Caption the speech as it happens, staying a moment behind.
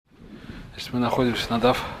Мы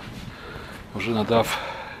находимся уже на дав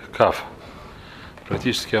Кав.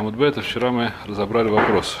 Практически Амуд Бет. Вчера мы разобрали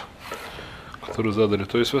вопрос, который задали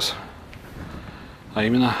Тойсвес, а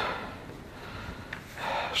именно,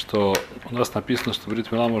 что у нас написано, что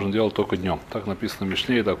брит мила можно делать только днем. Так написано в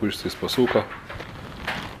Мишне, и так учится из пасука.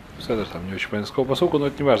 Там не очень понятно, с какого пасука, но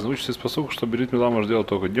это не важно. Учится из пасука, что брит мила можно делать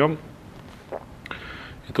только днем.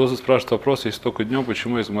 И Тоза спрашивает вопрос, если только днем,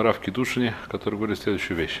 почему из Гмара в Кидушине, который говорит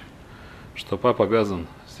следующую вещь, что папа обязан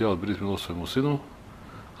сделать брит милу своему сыну,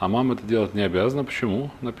 а мама это делать не обязана. Почему?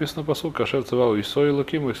 Написано пасук кашер цевау исо и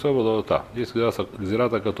луким исо балота. Есть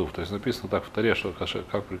гзирата катув. То есть написано так в Таре, что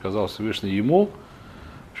как приказал Всевышний ему.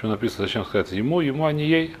 Почему написано, зачем сказать ему, а не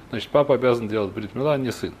ей. Значит, папа обязан делать брит мила, а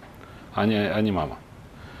не сын, а не мама.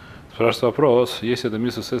 Спрашивает вопрос, если это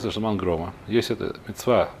митсва сеса шаман грома, если это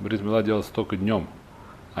митцва брит мила делается только днем,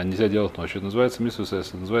 а нельзя делать ночью, это называется митсва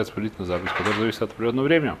сеса, называется повелительная заповедь, которая зависит от определенного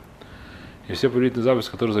времени. И все повелительные заповеди,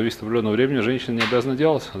 которые зависят от определенного времени, женщина не обязана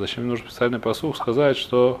делать. А зачем нужен специальный пасух сказать,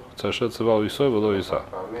 что цашет цевал исой было иса?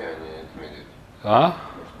 А?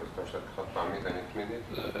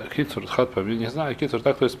 Кицур, хатпами, не знаю, Кицур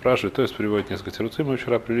так то есть спрашивает, то есть приводит несколько тируций. Мы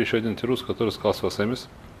вчера привели еще один тирус, который сказал Свасемис.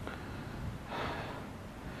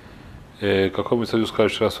 Какому митцву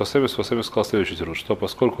сказать вчера Свасемис сказал следующий тирус, что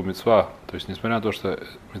поскольку митцва, то есть несмотря на то, что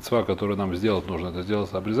митцва, которую нам сделать нужно, это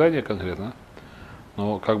сделать обрезание конкретно,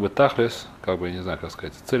 но как бы тахлес, я не знаю, как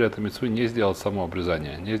сказать, цель этой митцвы не сделать само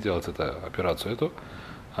обрезание, не сделать эту операцию эту,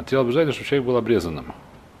 а делать обрезание, чтобы человек был обрезанным.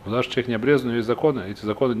 Потому что человек не обрезанный, есть законы, эти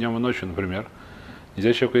законы днем и ночью, например.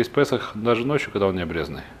 Нельзя человеку есть Песах даже ночью, когда он не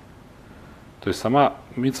обрезанный. То есть сама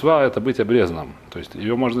мицва это быть обрезанным. То есть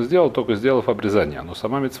ее можно сделать, только сделав обрезание. Но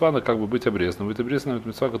сама мицва, она как бы быть обрезанным. Быть обрезанным это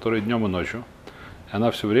мицва, которая днем и ночью. И она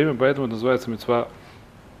все время, поэтому называется мицва,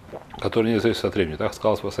 которая не зависит от времени. Так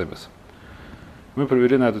сказал Свасемис. Мы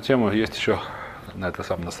провели на эту тему, есть еще на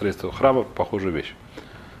строительство храма похожую вещь.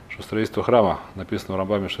 Что строительство храма написано в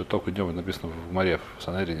Рамбаме, что только днем, написано в Гмаре, в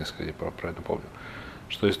Санедрине, если я правильно помню,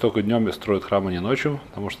 что если только днем строят храм, а не ночью,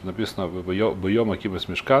 потому что написано «Бьем акимас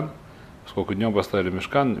мешкан», сколько днем поставили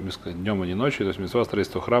мешкан, днем, а не ночью, то есть митцва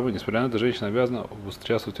строительства храма, несмотря на это, женщина обязана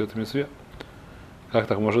участвовать в этой митцве. Как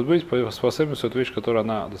так может быть? По Свасемису это вещь, которая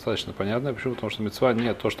она достаточно понятная. Почему? Потому что митцва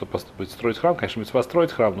не то, что строить храм, конечно, митцва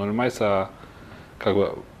строить храм, но лимайса, как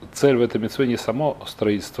бы цель в этой митцве не само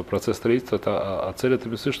строительство, процесс строительства, а цель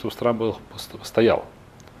этой митцвы, чтобы храм стоял.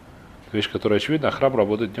 Вещь, которая очевидна, а храм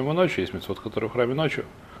работает днем и ночью, есть митцвот, который в храме ночью.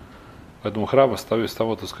 Поэтому храм ставит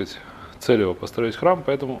того, так сказать, цель его построить храм,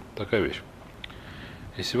 поэтому такая вещь.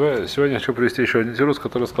 И сегодня я хочу привести еще один тирус,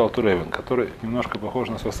 который сказал Туревин, который немножко похож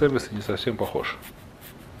на Свасемис и не совсем похож.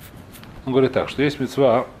 Он говорит так, что есть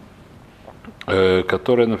митцва,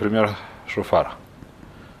 которая, например, шофар.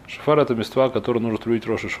 Шофар это митцва, которую нужно трубить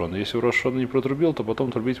Рош ха-Шана. Если в Рош ха-Шана не протрубил, то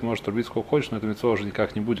потом трубить можешь трубить сколько хочешь, но эта митцва уже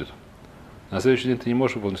никак не будет. На следующий день ты не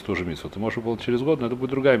можешь выполнить ту же митцву. Ты можешь выполнить через год, но это будет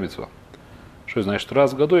другая митцва. Что значит,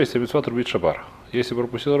 раз в году есть митцва трубить шабар. Если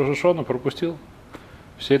пропустил Рош ха-Шана, пропустил.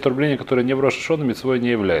 Все трубления, которые не в Рош ха-Шана, митцвой не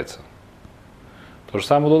является. То же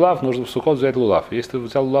самое лулав, нужно в Суккот взять лулав. Если ты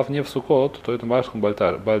взял лулав не в Суккот, то это машхам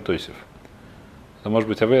бальтойсев. Это может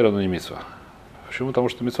быть авейра, но не митцва. Почему? Потому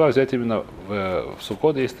что митцва взять именно в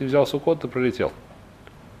Суккот. Если ты взял Суккот, ты пролетел.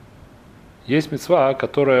 Есть митцва,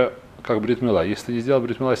 которая как брит мила. Если ты не сделал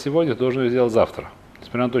брит мила сегодня, ты должен ее сделать завтра.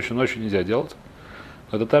 Несмотря на то, что ночью нельзя делать.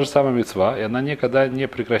 Но это та же самая митцва, и она никогда не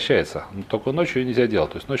прекращается. Но только ночью ее нельзя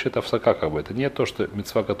делать. То есть ночью это всака как бы. Это не то, что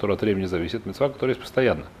митцва, которая от времени зависит, митцва, которая есть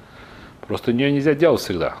постоянно. Просто ее нельзя делать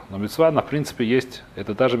всегда. Но митцва, она в принципе есть.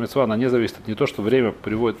 Это та же митцва, она не зависит от не то, что время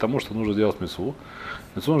приводит к тому, что нужно делать митцву.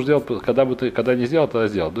 Митцву нужно делать, когда не сделал, тогда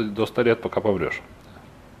сделал. До 100 лет, пока помрешь.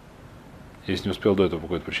 Если не успел до этого по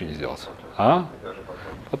какой-то причине сделать. А?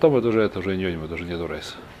 Потом это уже не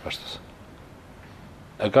дурайс.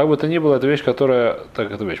 А как бы то ни было, это вещь, которая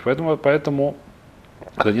так это вещь. Поэтому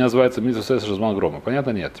это не называется митцва сеса шазман грома.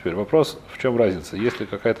 Понятно? Нет. Теперь вопрос, в чем разница? Если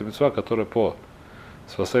какая-то митцва, которая по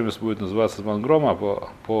Свасемис будет называться шазман грома, а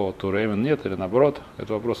по Туреймен нет, или наоборот,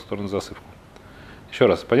 это вопрос, который на засыпку. Еще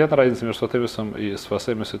раз, понятна разница между Свасемисом и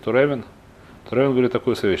Свасемис и Туреймен? Туреймен говорит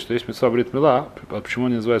такую вещь, что есть митцва брит мила, а почему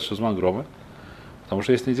не называется шазман грома? Потому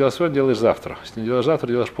что если не делаешь сегодня, делаешь завтра. Если не делаешь завтра,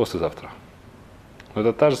 делаешь послезавтра. Но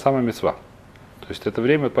это та же самая митцва. То есть это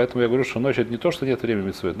время, поэтому я говорю, что ночь это не то, что нет времени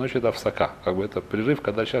митцвы, ночь это всака. Как бы это прерыв,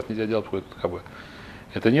 когда сейчас нельзя делать какой-то, как бы.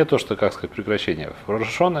 Это не то, что, как сказать, прекращение. В Рош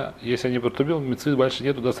ха-Шана, если я не протрубил, митцвы больше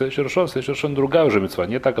нету до следующего Рош ха-Шана другая уже митцва,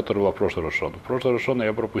 не та, которая была в прошлый Рош ха-Шана. В прошлый Рош ха-Шана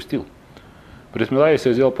я пропустил. Брит мила, если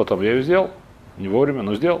я сделал потом, я ее сделал, не вовремя,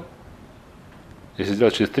 но сделал. Если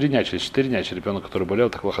сделать через 3 дня, через 4 дня, ребенок, который болел,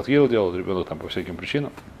 так лохатгил делал, ребенок там по всяким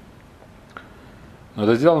причинам. Но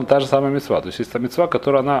это сделана та же самая мицва. То есть есть та мицва,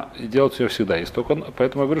 которая она делает ее всегда. Есть только,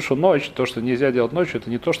 поэтому я говорю, что ночь, то, что нельзя делать ночью, это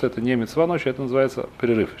не то, что это не мицва ночью, это называется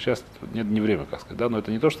перерыв. Сейчас не время, как сказать, да, но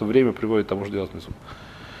это не то, что время приводит к тому, что делать мицву.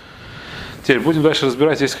 Теперь будем дальше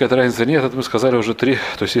разбирать, есть какая-то разница. Нет, это мы сказали уже 3.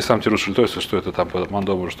 То есть есть сам тирус шельтойс, что это там по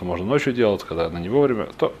мандому, что можно ночью делать, когда она не вовремя,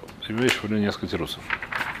 то имеешь в виду несколько тирусов.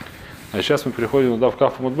 А сейчас мы переходим в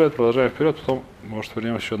Кафу Мудбет, продолжаем вперед, потом, может,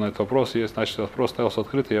 вернем еще на этот вопрос. Есть, значит, вопрос ставился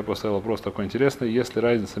открытый, я поставил вопрос такой интересный. Есть ли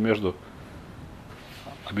разница между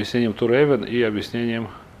объяснением Тур-Эвен и объяснением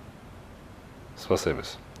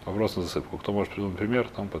Свасебес? Вопрос на засыпку. Кто может придумать пример,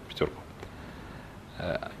 там под пятерку.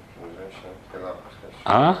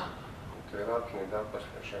 А?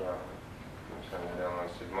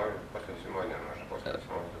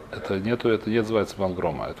 Это не называется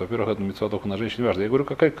мангрома. Это, во-первых, это митцва только на женщине важно. Я говорю,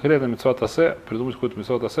 какая конкретно митцва тасе, придумать какую-то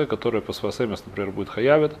митцва тасе, которая по свасемес, например, будет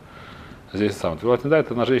хаявит. Здесь сам. Твилат не да,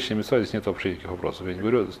 это на женщине митцва, здесь нет вообще никаких вопросов. Я не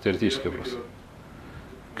говорю, это теоретический вопрос.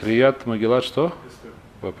 Крият, Мегила, что?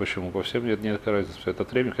 Почему? По всем нет никакой разницы. Это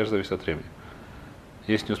от времени, конечно, зависит от времени.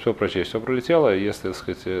 Если не успел прочесть, все пролетело, если, так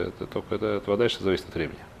сказать, это только это дальше зависит от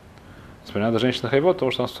времени. Несмотря на женщина хайвот,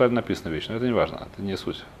 потому что там специально написано вещь, но это не важно, это не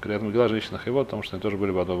суть. Крият Мегила женщина хайвот, потому что они тоже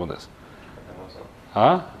были бы одной модес.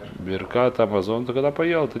 А? Беркат, Амазон, ты когда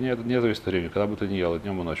поел, это не зависит от времени. Когда бы ты не ел,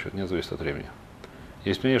 днем и ночью, это не зависит от времени.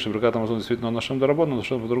 Есть мнение, что Беркат Амазон действительно нашим дарабон, но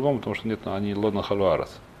совершенно по-другому, потому что нет, они лодна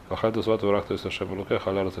халуарас. Ахайду свату врахту совершенно луке,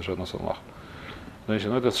 халярас совершенно салмах. Значит,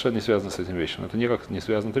 но это совершенно не связано с этим вещем. Это никак не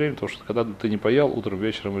связано с временем, потому что когда ты не поел утром,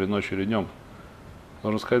 вечером или ночью или днем,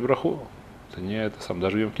 нужно сказать браху. Это не это сам.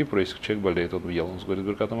 Даже в Йом-Кипур, если человек болеет, он ел, он говорит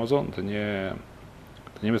Беркат Амазон, это не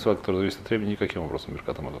митцва, которая зависит от времени никаким образом,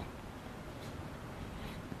 Беркат Амазон.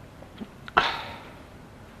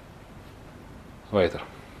 Вайтер.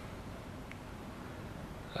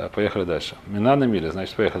 Поехали дальше. Минаны мили,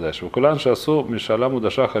 значит, поехали дальше. Вукулан шасу мишаламу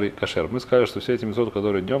дашахари кашер. Мы сказали, что все эти митцвот,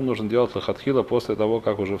 которые днем, нужно делать лахатхила после того,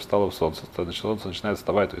 как уже встало в солнце. Солнце начинает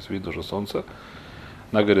вставать, то есть видно уже солнце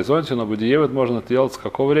на горизонте, но будиевит можно это делать с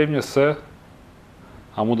какого времени? С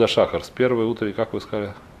Амуда Шахар, с первой утренней, как вы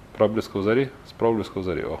сказали, проблесков зари? С проблесков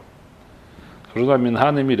зари. О.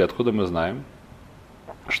 Минганы мили, откуда мы знаем,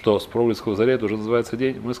 что с проблесков зари это уже называется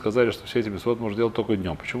день? Мы сказали, что все эти митцвот можно делать только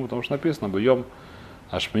днем. Почему? Потому что написано Бьем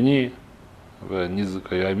Ашмини,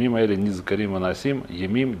 Ямима или Низакарима Насим,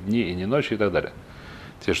 Емим, дни и не ночи и так далее.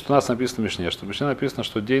 Теперь, что у нас написано в Мишне? Что в Мишне написано,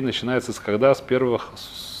 что день начинается с когда? С первых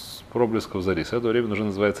проблесков зари. С этого времени уже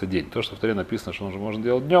называется день. То, что в Торе написано, что можно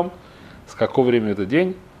делать днем, с какого времени это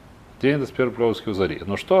день? День это с первых проблесков зари.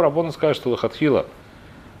 Но что Раббоны скажут, что лахатхила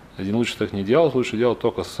один лучше так не делать, лучше делать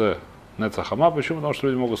только с Нецахама. Почему? Потому что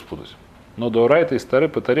люди могут спутать. Но до Урайта и Стары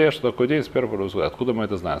по Торе, что такое день с первых проблесков зари. Откуда мы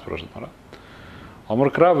это знаем, спрашивает Мара?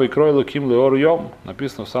 Омар Крава и Кройла Ким Леор Йом,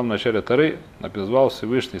 написано в самом начале Торы, назвал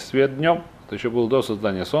Всевышний свет днем. Это еще было до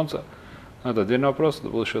создания солнца. Это отдельный вопрос, это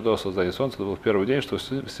было еще до создания солнца, это был первый день, что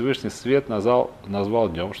Всевышний свет назвал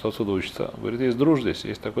днем. Что отсюда учится? Говорит, есть друж здесь,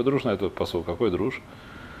 есть такой друж на этот посыл. Какой друж?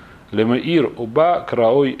 Лемеир уба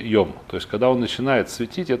краой йом. То есть, когда он начинает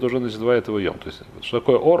светить, это уже называет его йом. То есть, что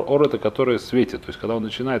такое ор? Ор это который светит. То есть, когда он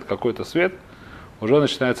начинает какой-то свет, уже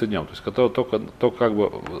начинается днем. То есть, когда он только как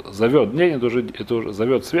бы зовет день, это уже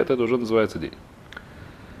зовет свет, это уже называется день.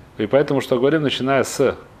 И поэтому, что говорим, начиная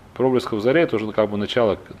с проблесков зари, это уже как бы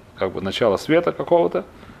начало света какого-то.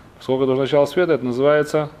 Сколько до начала света, это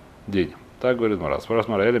называется день. Так говорит Мара. Спрашивает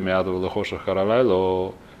Мара, миаду лехоша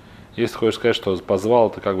харалайло. Если хочешь сказать, что позвал,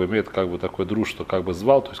 это как бы имеет как бы такой друж, что как бы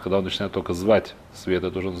звал, то есть когда он начинает только звать свет,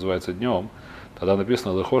 это уже называется днем, тогда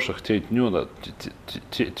написано лехошах тенью,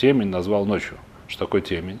 темень назвал ночью. Что такое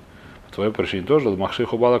темень? По твоей причине тоже, махши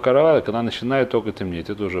хубала каравая, когда начинает только темнеть,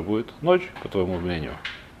 это уже будет ночь, по твоему мнению.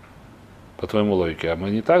 По твоему логике. А мы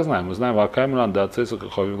не так знаем. Мы знаем, мы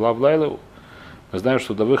знаем,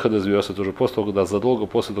 что до выхода звезд, это уже после того, когда задолго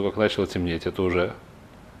после того, как начало темнеть, это уже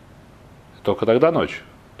только тогда ночь.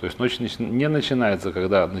 То есть ночь не начинается,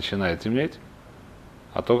 когда начинает темнеть,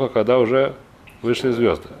 а только когда уже вышли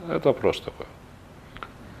звезды. Это вопрос такой.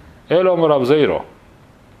 Элом Равзейро.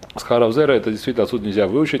 Сказал Равзейро, это действительно отсюда нельзя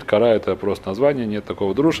выучить. Кара это просто название, нет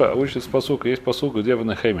такого друша. Учится пасук. Есть пасук, где в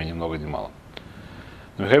Нехеме ни много ни мало.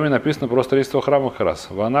 В Нехеме написано просто есть в храмах раз.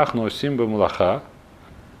 Ванах носим бемлаха,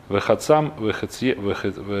 вехацам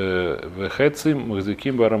вехецим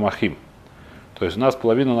махзиким барамахим. То есть у нас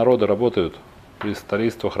половина народа работают при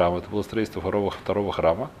строительстве храма. Это было строительство второго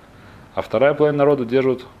храма. А вторая половина народа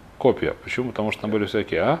держит копья. Почему? Потому что там были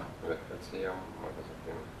всякие,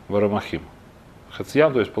 барамахим.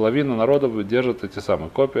 Хацьям, то есть половина народа держит эти самые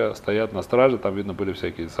копья, стоят на страже, там видно были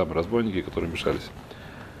всякие самые разбойники, которые мешались.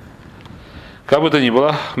 Как бы то ни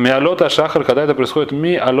было, миалота шахар, когда это происходит,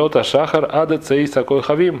 алота шахар, ады цеис такой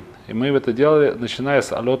хавим. И мы это делали, начиная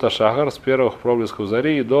с алота шахар, с первых проблесков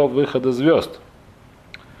зари и до выхода звезд.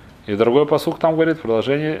 И другой пасук там говорит, в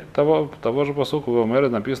продолжении того же пасука в Омере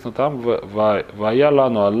написано там,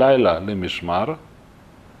 ваялану алайла лемишмар,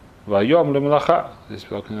 вайом лемлаха. Здесь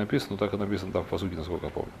так не написано, но так и написано там в пасуке, насколько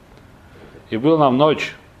я помню. И был нам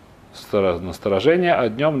ночь на сторожение, а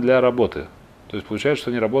днем для работы. То есть получается,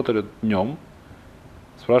 что они работали днем.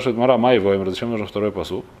 Спрашивает Мара Май Воймер, зачем нужен второй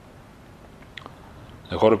пасук?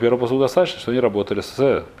 Хору первого пасука достаточно, что они работали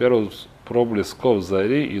с первых проблесков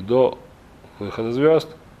зари и до выхода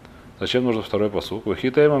звезд. Зачем нужен второй пасук?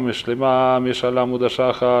 Вахитайма мишлема мишаля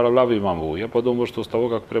мудашаха ралави маму. Я подумал, что с того,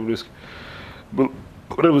 как проблески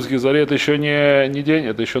зари, это еще не день,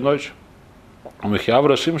 это еще ночь.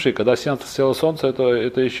 Михиавра Шимши, когда село солнце,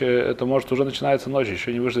 это может уже начинается ночь,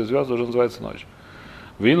 еще не вышли звезды, уже называется ночь.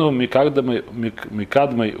 Вину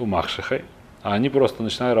микадмой умахшихай, а они просто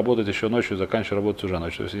начинают работать еще ночью, заканчивают работать уже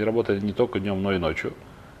ночью. То есть они работали не только днем, но и ночью.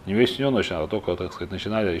 Не весь день, ночью, а только, так сказать,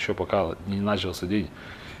 начинали еще пока не начался день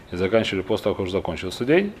и заканчивали после того, как уже закончился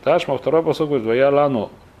день. Ташма, второй посок говорит, вая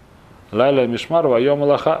лану лайла мишмар вайом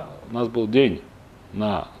лаха. У нас был день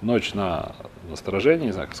ночь на сторожение,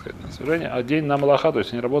 не знаю, как сказать, на сторожение, а день на малаха, то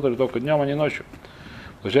есть они работали только днем, а не ночью.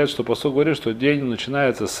 Получается, что посуд говорит, что день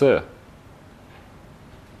начинается с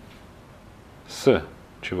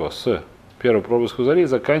чего? С первого проблеска зари и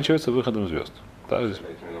заканчивается выходом звезд. Так, здесь.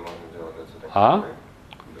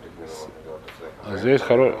 Здесь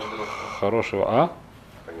хорошего.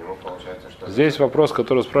 Здесь вопрос,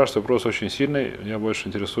 который спрашивает, вопрос очень сильный. Меня больше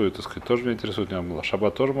интересует, так сказать, тоже меня интересует. Меня было.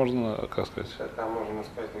 Шаббат тоже можно, как сказать? Там можно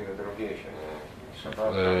сказать другие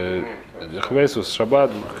еще. Хвейсус, шаббат,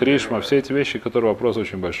 кришма, все эти вещи, которые вопрос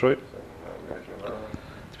очень большой.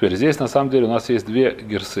 Теперь здесь на самом деле у нас есть две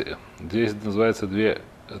герсы. Здесь называется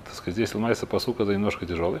так сказать, здесь ломается пасук, это немножко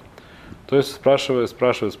тяжелый. То есть спрашивает,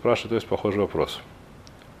 то есть похожий вопрос.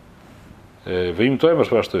 Вы им тоймер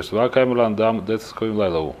спрашивает, то есть вакаймулан дам децкоим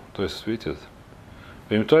лайлау. То есть, видите,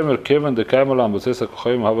 вы им тоймер кевен де каймулан буцеса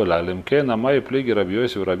кухавим хавалалим ке на май плиги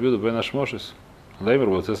рабьёсив рабьюду бенашмошис. Леймер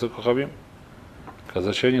буцеса кухавим.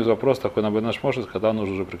 Зачем у вопрос такой на бенашмошис, когда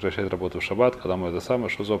нужно уже прекращать работу в шаббат, когда мы это самое,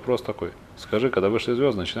 что за вопрос такой? Скажи, когда вышли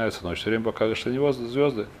звезды, начинается ночь. Все время пока вышли него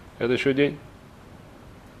звезды, это еще день.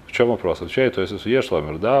 В чем вопрос? Отвечает, то есть, если ешь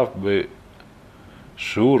ламер, да, бы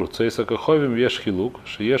шур, цейса каховим, ешь хилук,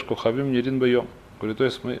 шиеш каховим нерин бьем. Говорит, то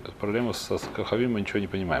есть мы проблема с каховим, мы ничего не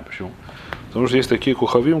понимаем. Почему? Потому что есть такие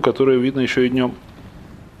куховим, которые видно еще и днем.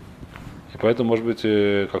 И поэтому, может быть,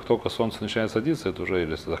 как только солнце начинает садиться, это уже,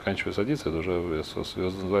 или заканчивает садиться, это уже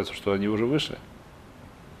звезды называется, что они уже вышли.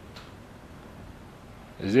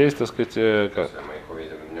 Здесь, так сказать, как... Мы их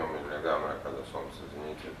увидим днем или гамма, когда солнце,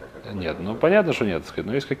 извините, так это... Нет, ну понятно, что нет, так сказать.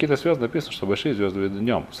 Но есть какие-то звезды, написано, что большие звезды видны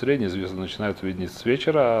днем. Средние звезды начинают видеть с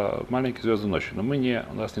вечера, а маленькие звезды ночью. Но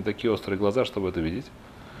у нас не такие острые глаза, чтобы это видеть.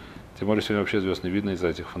 Тем более сегодня вообще звезд не видно из-за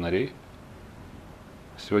этих фонарей.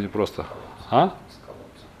 Сегодня просто... А?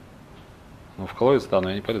 Ну, в колодец, да, но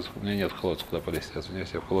я не полез. У меня нет в колодце, куда полезть. Я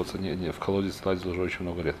извиняюсь, я в колодец лазил уже очень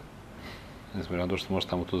много лет. Несмотря на то, что, может,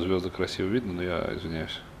 там вот тут звезды красиво видно, но я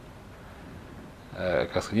извиняюсь.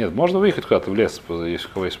 Нет, можно выехать куда-то в лес, если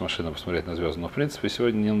у кого есть машина, посмотреть на звезды. Но, в принципе,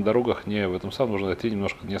 сегодня не на дорогах, не в этом самом, нужно дойти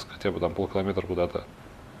несколько, хотя бы там полкилометра куда-то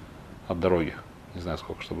от дороги. Не знаю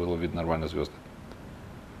сколько, чтобы было видно нормально звезды.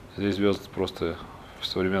 Здесь звезды просто в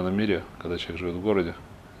современном мире, когда человек живет в городе,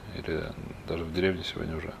 или даже в деревне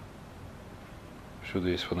сегодня уже, всюду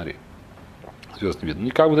есть фонари. Звезд не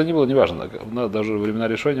видно. Как бы то ни было, неважно. Даже во времена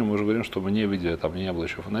решения мы уже говорим, что мы не видели, там не было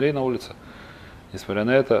еще фонарей на улице. Несмотря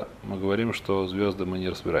на это, мы говорим, что звезды мы не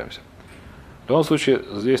разбираемся. В любом случае,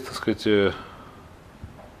 здесь, так сказать,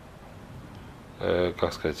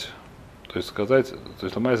 как сказать, то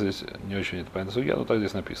есть ломать здесь не очень это понятно судья, но так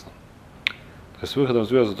здесь написано. То есть с выходом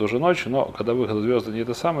звезды тоже ночью, но когда выход звезды не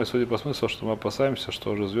это самое, судя по смыслу, что мы опасаемся,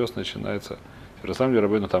 что уже звезд начинается. На самом деле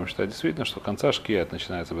Рабейну там считает действительно, что конца шкия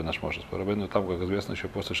начинается бенашмошес. Рабейну там, как известно, еще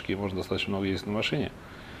после шкии можно достаточно много ездить на машине.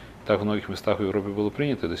 Так в многих местах в Европе было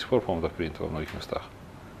принято, и до сих пор, по-моему, так принято во многих местах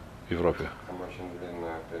в Европе. Там очень длинный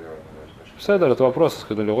период. Седер, это вопрос,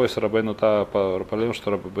 когда любой с Рабейну та, проблема,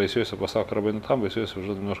 что Байсиоса пасал к Рабейну там, Байсиоса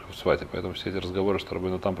жил немножко в Цвате, поэтому все эти разговоры, что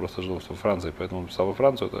Рабейну там просто жил во Франции, поэтому он писал во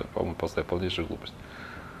Францию, это, по-моему, полнейшая глупость.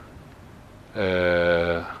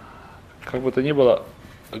 Как бы то ни было,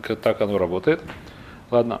 так оно работает.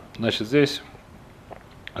 Ладно, значит, здесь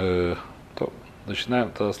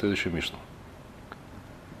начинаем тогда следующую мишну.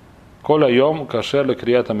 Коля йом кашер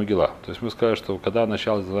крията Мегила. То есть мы сказали, что когда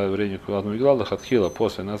начало времени Мегила, лахатхила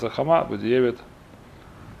после Назахама, Бадиевит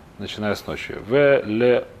начиная с ночи. В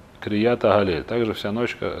ле крията галель. Также вся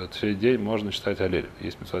ночь, весь день можно читать галель.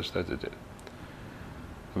 Есть митцва читать галель.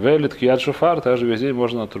 В ле ткият шофар. Также весь день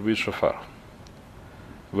можно отрубить шофар.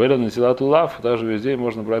 В ле натилат улав. Также весь день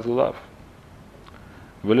можно брать улав.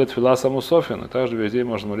 В ле тфила самусофин. Также весь день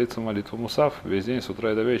можно молиться молитву мусав. Весь день с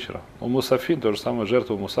утра и до вечера. У мусафин то же самое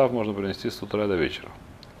жертву мусав можно принести с утра и до вечера.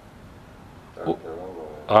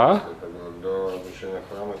 А? До разрушения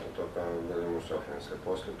храма это только были мусафин, если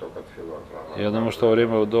после только тфилот. Я думаю, что во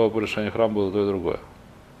время до разрушения храма было то и другое.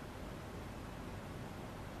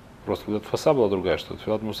 Просто когда фаса была другая, что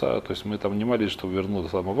тфилат мусав, то есть мы там не молились, чтобы вернул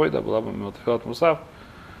самого войда, была бы тфилат мусав,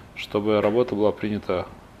 чтобы работа была принята,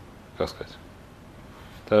 как сказать.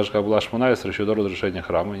 Так же, как была Шмонайсер еще до разрушения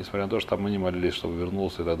храма, несмотря на то, что там мы не молились, чтобы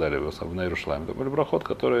вернулся и так далее, в Иерушалайме. Это были брахот,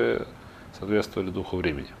 которые соответствовали духу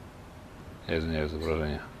времени. Я извиняюсь за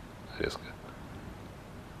выражение резкое.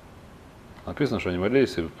 Написано, что они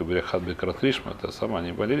молились, и в Берехат Бекрат Лишма, это сама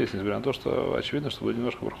они молились, несмотря на то, что очевидно, что были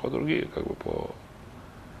немножко брахот другие, как бы по...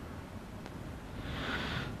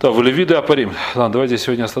 То, в Левиды Апарим. Ладно, давайте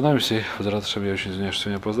сегодня остановимся. Я очень извиняюсь, что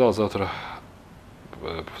сегодня опоздал. Завтра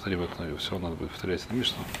повторим это, все равно надо будет повторять это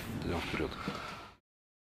Мишну. Идем вперед.